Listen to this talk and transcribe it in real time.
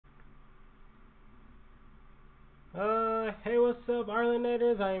Hey, what's up,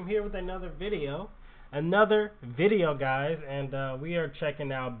 arlinators? I am here with another video, guys, and we are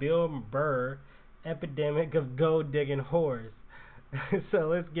checking out Bill Burr, Epidemic of Gold Digging Whores. So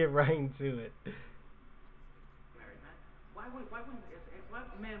let's get right into it. Married man, why a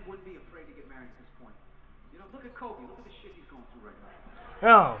man wouldn't be afraid to get married at this point? You know, look at Kobe. Look at the shit he's going through right now.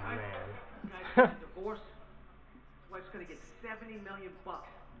 Oh Right? man. Guy's getting a divorce. His wife's gonna get $70 million.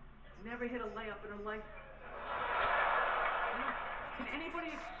 Never hit a layup in her life. Can anybody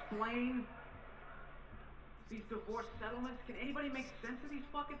explain these divorce settlements? Can anybody make sense of these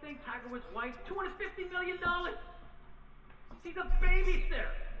fucking things? Tiger Woods' wife, $250 million. She's a babysitter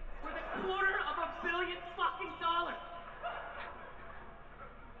with $250 million fucking dollars.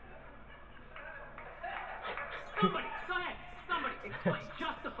 Somebody, go ahead. Somebody, explain,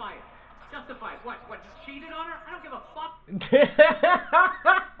 justify it. Justify it. What, he cheated on her? I don't give a fuck.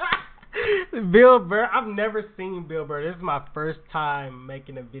 Bill Burr, I've never seen Bill Burr. This is my first time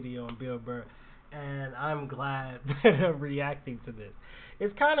making a video on Bill Burr, and I'm glad that I'm reacting to this.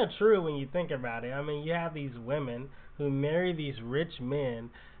 It's kind of true when you think about it. I mean, you have these women who marry these rich men,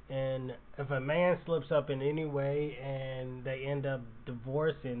 and if a man slips up in any way and they end up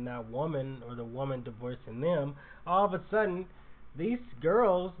divorcing that woman or the woman divorcing them, all of a sudden, these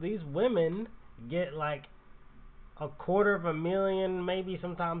girls, these women get like $250,000, maybe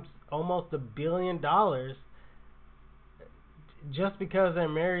sometimes almost $1 billion, just because they're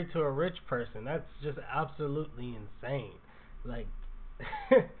married to a rich person. That's just absolutely insane. Like,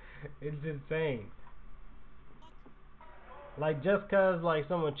 it's insane. Like, just cause like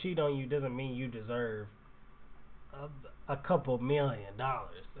someone cheat on you doesn't mean you deserve a couple $1 million.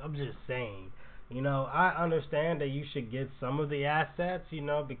 I'm just saying. You know, I understand that you should get some of the assets, you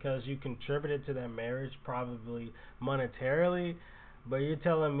know, because you contributed to that marriage, probably monetarily, but you're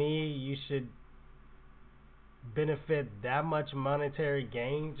telling me you should benefit that much monetary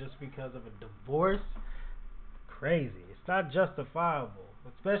gain just because of a divorce? Crazy. It's not justifiable,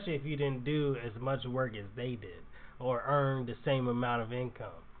 especially if you didn't do as much work as they did or earn the same amount of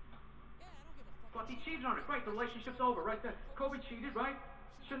income. But he cheated on her. Great, the relationship's over right then. Kobe cheated, right?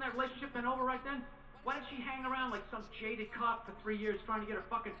 Shouldn't that relationship been over right then? Why did she hang around like some jaded cop for 3 years trying to get her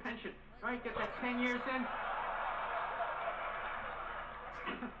fucking pension? Right? Get that 10 years in?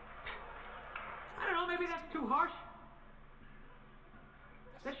 I don't know, maybe that's too harsh.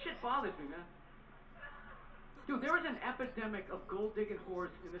 That shit bothers me, man. Dude, there is an epidemic of gold-digging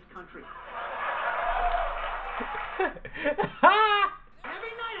whores in this country.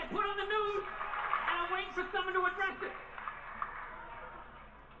 Every night I put on the news, and I'm waiting for someone to address it.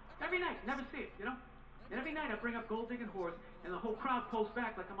 Every night, never see it, you know? And every night I bring up gold-digging whores, and the whole crowd pulls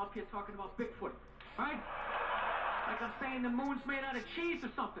back like I'm up here talking about Bigfoot, right? Like I'm saying the moon's made out of cheese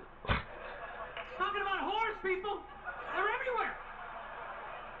or something. Talking about whores, people! They're everywhere!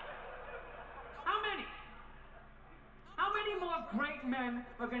 How many? How many more great men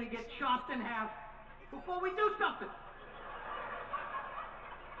are gonna get chopped in half before we do something?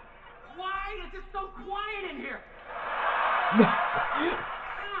 Why is it so quiet in here?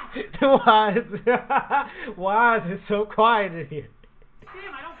 Why is it so quiet in here?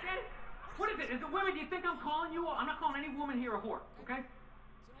 Damn, I don't get it. What is it? Is it women? Do you think I'm calling you? I'm not calling any woman here a whore, okay?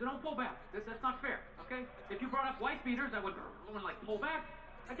 So don't pull back. That's not fair, okay? If you brought up wife beaters, I would like pull back.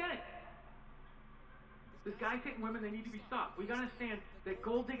 I get it. This guy's hitting women, they need to be stopped. We gotta understand that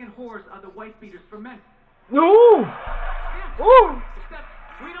gold-digging whores are the wife beaters for men. Ooh! Yeah. Ooh! Except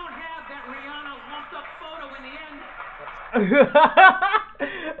we don't have that Rihanna lumped up photo in the end.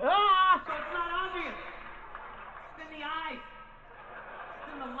 So it's not obvious. It's in the eyes. It's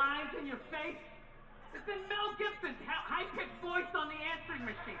in the lines in your face. It's in Mel Gibson's high-pitched voice on the answering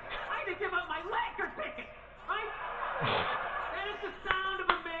machine. I had to give up my Laker ticket, right? That is the sound of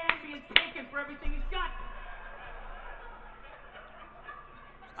a man being taken for everything he's got.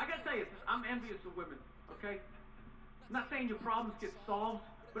 I gotta tell you, I'm envious of women, okay? I'm not saying your problems get solved,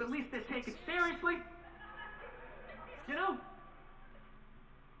 but at least they're taken seriously. You know?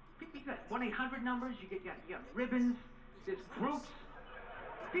 You got 1-800 numbers, you got ribbons, there's groups.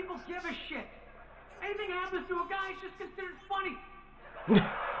 People give a shit. Anything happens to a guy, it's just considered funny.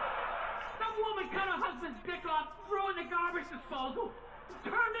 Some woman cut her husband's dick off, threw in the garbage disposal,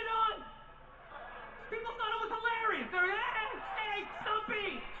 turned it on. People thought it was hilarious. They're hey,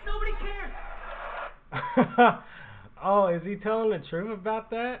 stumpy. Nobody cares. Oh, is he telling the truth about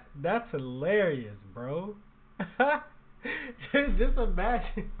that? That's hilarious, bro. Just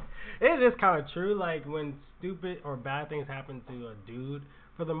imagine. It is kind of true. Like when stupid or bad things happen to a dude,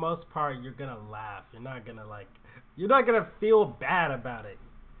 for the most part, you're gonna laugh. You're not gonna feel bad about it.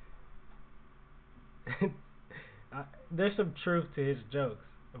 There's some truth to his jokes,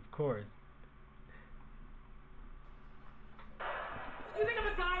 of course. You think if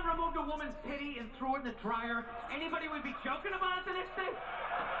a guy removed a woman's titty and threw it in the dryer, anybody would be joking about it the next day?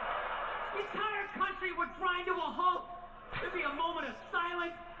 The entire country would grind to a halt. There'd be a moment of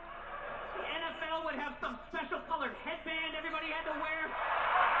silence. The NFL would have some special colored headband everybody had to wear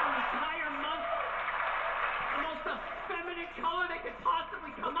for the entire month. The most effeminate color they could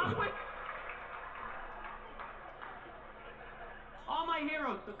possibly come up with. All my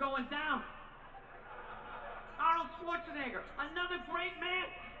heroes are going down. Arnold Schwarzenegger, another great man.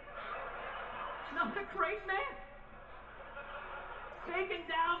 Another great man. Taken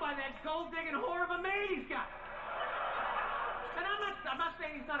down by that gold-digging whore of a maid he's got. And I'm not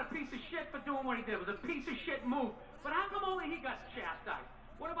saying he's not a piece of shit for doing what he did. It was a piece of shit move. But how come only he got chastised?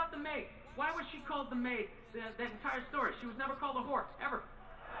 What about the maid? Why was she called the maid? That entire story. She was never called a whore, ever.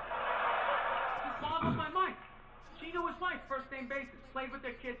 Just boggles my mind. She knew his wife, first name basis, played with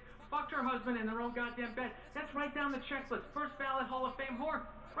their kids, fucked her husband in their own goddamn bed. That's right down the checklist. First ballot Hall of Fame whore.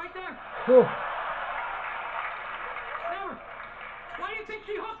 Right there. Cool. Never. Why do you think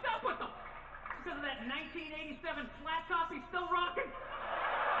she hooked up with him? Because of that 1987 flat top he's still rocking?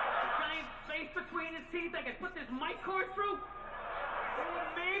 A giant space between his teeth I could put this mic cord through?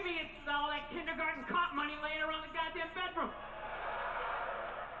 Maybe it's all that kindergarten cop money laying around the goddamn bedroom.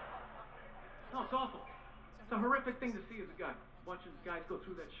 No, it's awful. It's a horrific thing to see as a guy. Watching guys go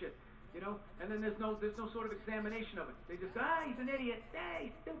through that shit, you know? And then there's no sort of examination of it. They just, he's an idiot.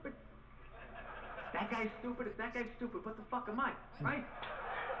 He's stupid. That guy's stupid. If that guy's stupid, what the fuck am I? Right?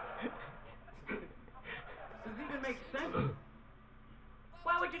 Does it even make sense?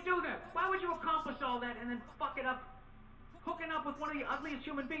 Why would you do that? Why would you accomplish all that and then fuck it up hooking up with one of the ugliest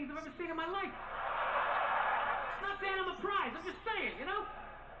human beings I've ever seen in my life? Not saying I'm a prize. I'm just saying, you know?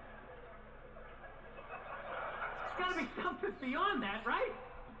 There's gotta be something beyond that, right?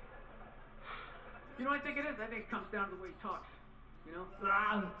 You know what I think it is? I think it comes down to the way he talks. You know?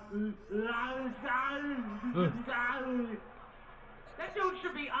 That dude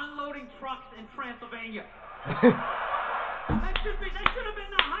should be unloading trucks in Transylvania. That should have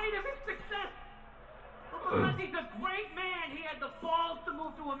been the height of his success. But because he's a great man, he had the balls to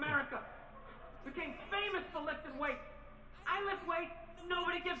move to America. Became famous for lifting weights. I lift weights,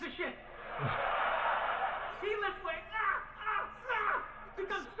 nobody gives a shit. He lifts weights,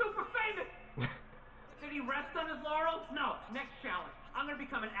 becomes super famous. Did he rest on his laurels? No. Next challenge. I'm going to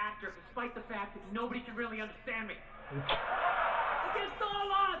become an actor despite the fact that nobody can really understand me. Against all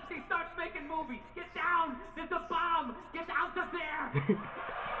odds, he starts making movies. Get down. There's a bomb. Get out of there.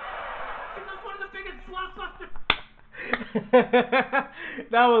 Becomes one of the biggest blockbusters.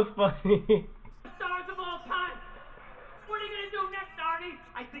 That was funny. Stars of all time. What are you going to do next, Arnie?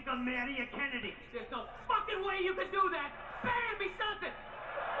 I think I'm Mary Kennedy. There's no fucking way you can do that. Bam, he does it.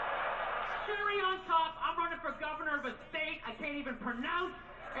 Cherry on top, I'm running for governor of a state I can't even pronounce,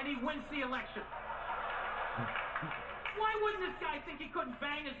 and he wins the election. Why wouldn't this guy think he couldn't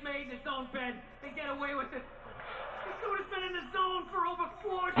bang his maid in his own bed and get away with it? This dude has been in the zone for over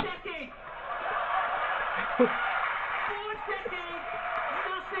 4 decades. 4 decades,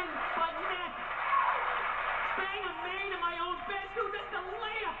 nothing but net. Bang a maid in my own bed, dude, that's a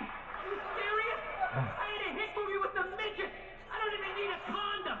layup. Are you serious? I had a hit movie with the midget. I don't even need a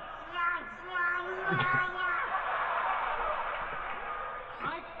condom.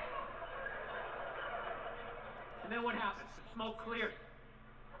 Right? And then what happens? The smoke clears.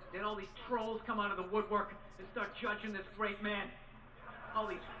 Then all these trolls come out of the woodwork and start judging this great man. All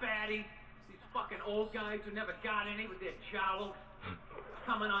these fatties, these fucking old guys who never got any with their jowls,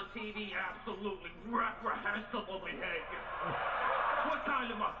 coming on TV, absolutely reprehensible behavior. What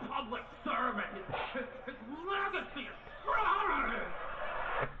kind of a public servant? His legacy is crying.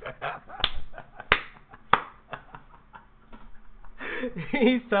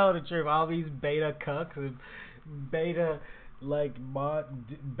 He's telling the truth. All these beta cucks and beta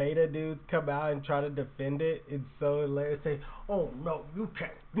beta dudes come out and try to defend it. It's so hilarious. Say, "Oh no, you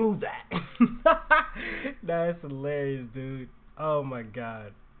can't do that." That's hilarious, dude. Oh my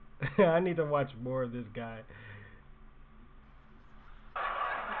god. I need to watch more of this guy.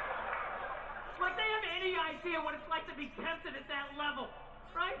 Like they have any idea what it's like to be tempted at that level,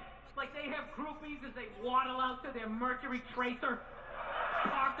 right? Like they have groupies as they waddle out to their Mercury Tracer,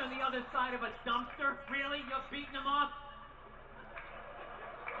 parked on the other side of a dumpster. Really? You're beating them off?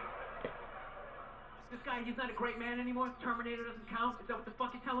 This guy, he's not a great man anymore? Terminator doesn't count? Is that what the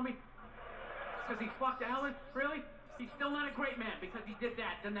fuck you're telling me? Because he fucked Alice? Really? He's still not a great man because he did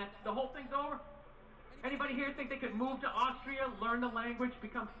that. Then the whole thing's over? Anybody here think they could move to Austria, learn the language,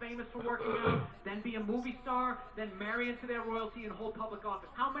 become famous for working out, then be a movie star, then marry into their royalty and hold public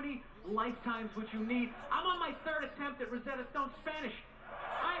office? How many lifetimes would you need? I'm on my third attempt at Rosetta Stone Spanish.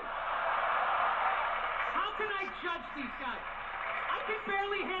 How can I judge these guys? I can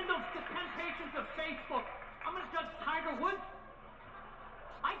barely handle the temptations of Facebook. I'm going to judge Tiger Woods?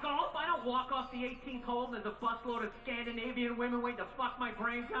 I golf. I don't walk off the 18th hole and there's a busload of Scandinavian women waiting to fuck my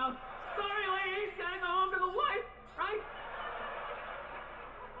brains out. Sorry, ladies, gotta go home to the wife, right?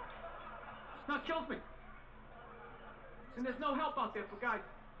 No, it kills me. And there's no help out there for guys.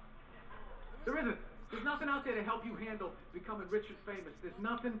 There isn't. There's nothing out there to help you handle becoming rich and famous. There's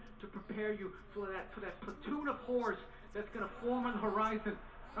nothing to prepare you for that platoon of whores that's gonna form on the horizon,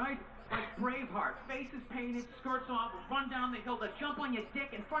 right? Like Braveheart, faces painted, skirts off, run down the hill, to jump on your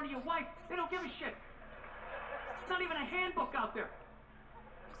dick in front of your wife. They don't give a shit. There's not even a handbook out there.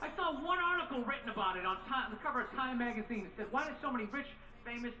 I saw one article written about it on the cover of Time magazine. It said, why do so many rich,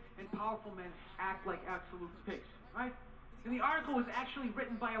 famous, and powerful men act like absolute pigs, right? And the article was actually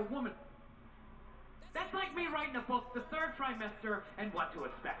written by a woman. That's like me writing a book, The Third Trimester, and What to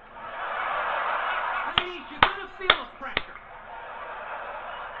Expect. I mean, you're gonna feel a pressure.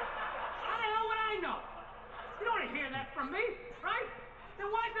 How the hell would I know? You don't want to hear that from me, right?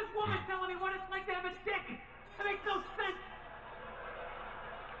 Then why is this woman telling me what it's like to have a dick? That makes no sense.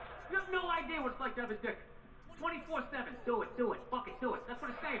 You have no idea what it's like to have a dick. 24/7. Do it, fuck it, do it. That's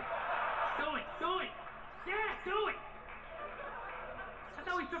what it's saying. Do it. Yeah, do it. That's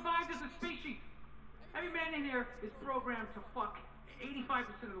how we survived as a species. Every man in here is programmed to fuck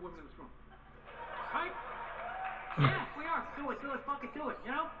 85% of the women in this room. Right? Yeah, we are. Do it, fuck it, do it,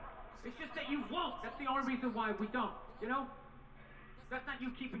 you know? It's just that you won't. That's the only reason why we don't, you know? That's not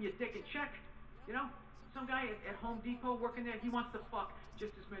you keeping your dick in check, you know? Some guy at Home Depot working there, he wants to fuck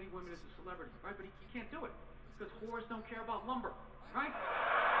just as many women as a celebrity, right? But he can't do it because whores don't care about lumber, right?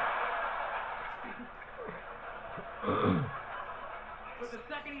 But the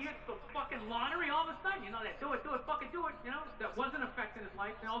second he hits the fucking lottery, all of a sudden, you know, that do it, fucking do it, you know, that wasn't affecting his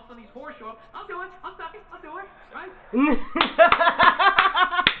life, and all of a sudden these whores show up, I'll do it, I'll suck it, I'll do it, right?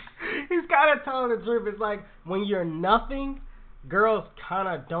 He's kind of telling the truth. It's like when you're nothing, girls kind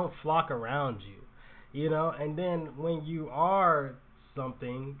of don't flock around you, you know, and then when you are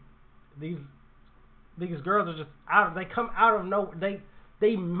something, these girls are just they come out of nowhere,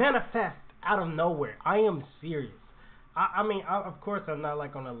 they manifest out of nowhere. I am serious. I mean, of course, I'm not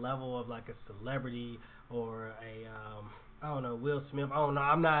like on a level of like a celebrity or a, I don't know, Will Smith. I don't know.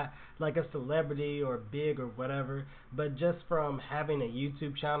 I'm not like a celebrity or big or whatever. But just from having a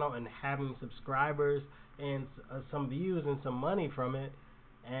YouTube channel and having subscribers and some views and some money from it,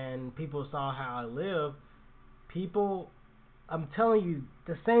 and people saw how I live, I'm telling you,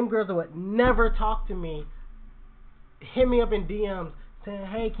 the same girls that would never talk to me hit me up in DMs saying,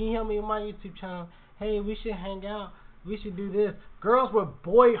 hey, can you help me with my YouTube channel? Hey, we should hang out. We should do this. Girls with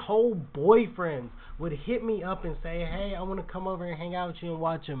whole boyfriends would hit me up and say, hey, I want to come over and hang out with you and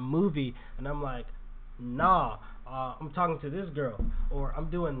watch a movie. And I'm like, nah, I'm talking to this girl. Or I'm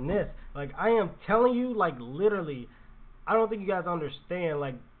doing this. Like, I am telling you, like, literally, I don't think you guys understand.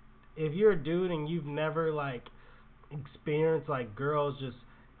 Like, if you're a dude and you've never, like, experienced, like, girls just,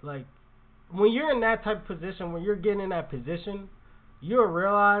 like, when you're in that type of position, when you're getting in that position, you'll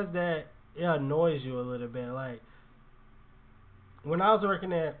realize that it annoys you a little bit. Like, when I was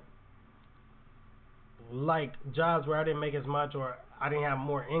working at like jobs where I didn't make as much or I didn't have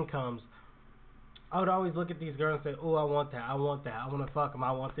more incomes, I would always look at these girls and say, oh, I want that, I want to fuck them,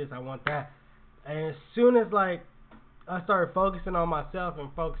 I want this, I want that. And as soon as like I started focusing on myself and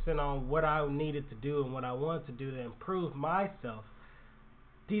focusing on what I needed to do and what I wanted to do to improve myself,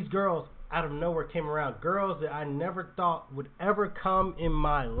 these girls out of nowhere came around. Girls that I never thought would ever come in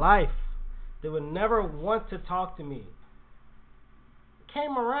my life, that would never want to talk to me,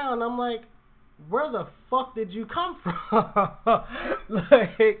 came around. I'm like, where the fuck did you come from?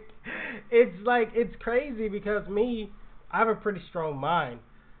 It's crazy because I have a pretty strong mind.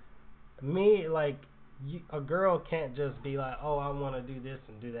 A girl can't just be like, oh, I want to do this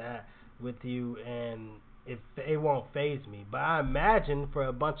and do that with you, and it won't faze me. But I imagine for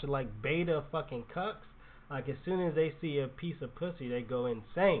a bunch of like beta fucking cucks, like as soon as they see a piece of pussy, they go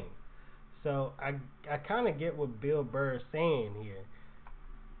insane. So I kind of get what Bill Burr is saying here.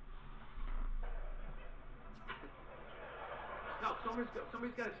 No,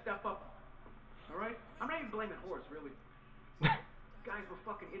 somebody's got to step up. All right? I'm not even blaming whores, really. Guys, we're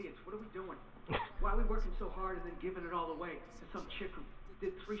fucking idiots. What are we doing? Why are we working so hard and then giving it all away to some chick who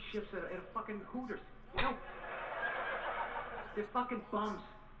did 3 shifts at a fucking Hooters? You know? They're fucking bums.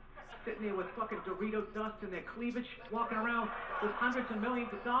 sitting there with fucking Dorito dust in their cleavage, walking around with hundreds of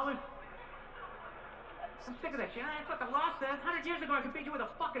millions of dollars. I'm sick of that shit. That's what the law says. 100 years ago, I could beat you with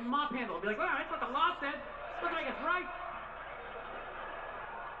a fucking mop handle. I'd be like, well, that's what the law says. Doesn't make us right.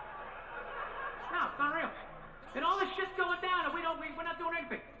 No, it's not real. And all this shit's going down, and we're not doing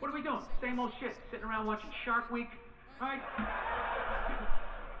anything. What are we doing? Same old shit. Sitting around watching Shark Week. All right?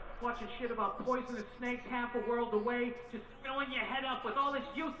 Watching shit about poisonous snakes half a world away, just filling your head up with all this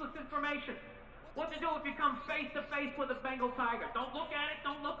useless information. What to do if you come face to face with a Bengal tiger? Don't look at it,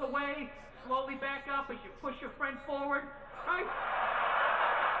 don't look away. Slowly back up as you push your friend forward. Right?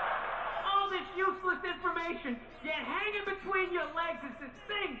 All this useless information, yet hanging between your legs is this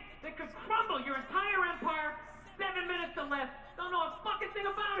thing that could crumble your entire empire 7 minutes or less. Don't know a fucking thing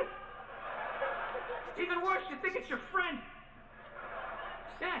about it. Even worse, you think it's your friend.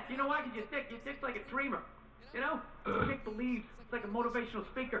 Yeah, you know why? Because your dick's like a dreamer. You know? Your dick believes. It's like a motivational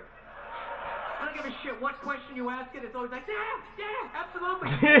speaker. I don't give a shit what question you ask it. It's always like, yeah,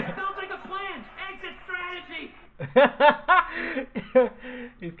 absolutely. Sounds like a plan. Exit strategy.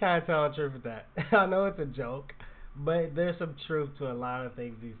 He's kind of telling the truth with that. I know it's a joke, but there's some truth to a lot of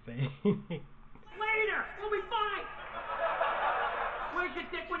things he's saying. Later, we'll be fine. Where's your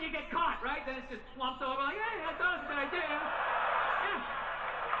dick when you get caught, right? Then it just slumps over like, hey, I thought it was a good idea. Yeah.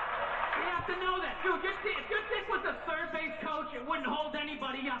 You have to know that. Dude, if your dick was a third base coach, it wouldn't hold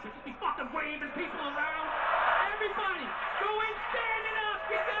anybody up. It'd just be fucking waving people around. Everybody, go in standing up.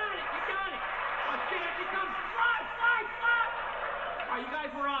 You got it. Oh, shit, here she comes. Fly. All right, you guys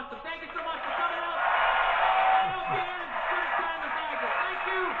were awesome. Thank you so much for coming out. I hope you had a good time with Agnes. Thank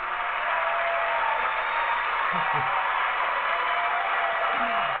you.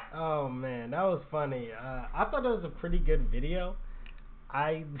 Oh, man, that was funny. I thought that was a pretty good video.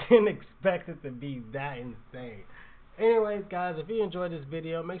 I didn't expect it to be that insane. Anyways, guys, if you enjoyed this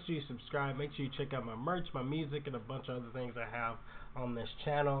video, make sure you subscribe. Make sure you check out my merch, my music, and a bunch of other things I have on this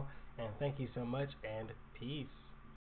channel. And thank you so much, and peace.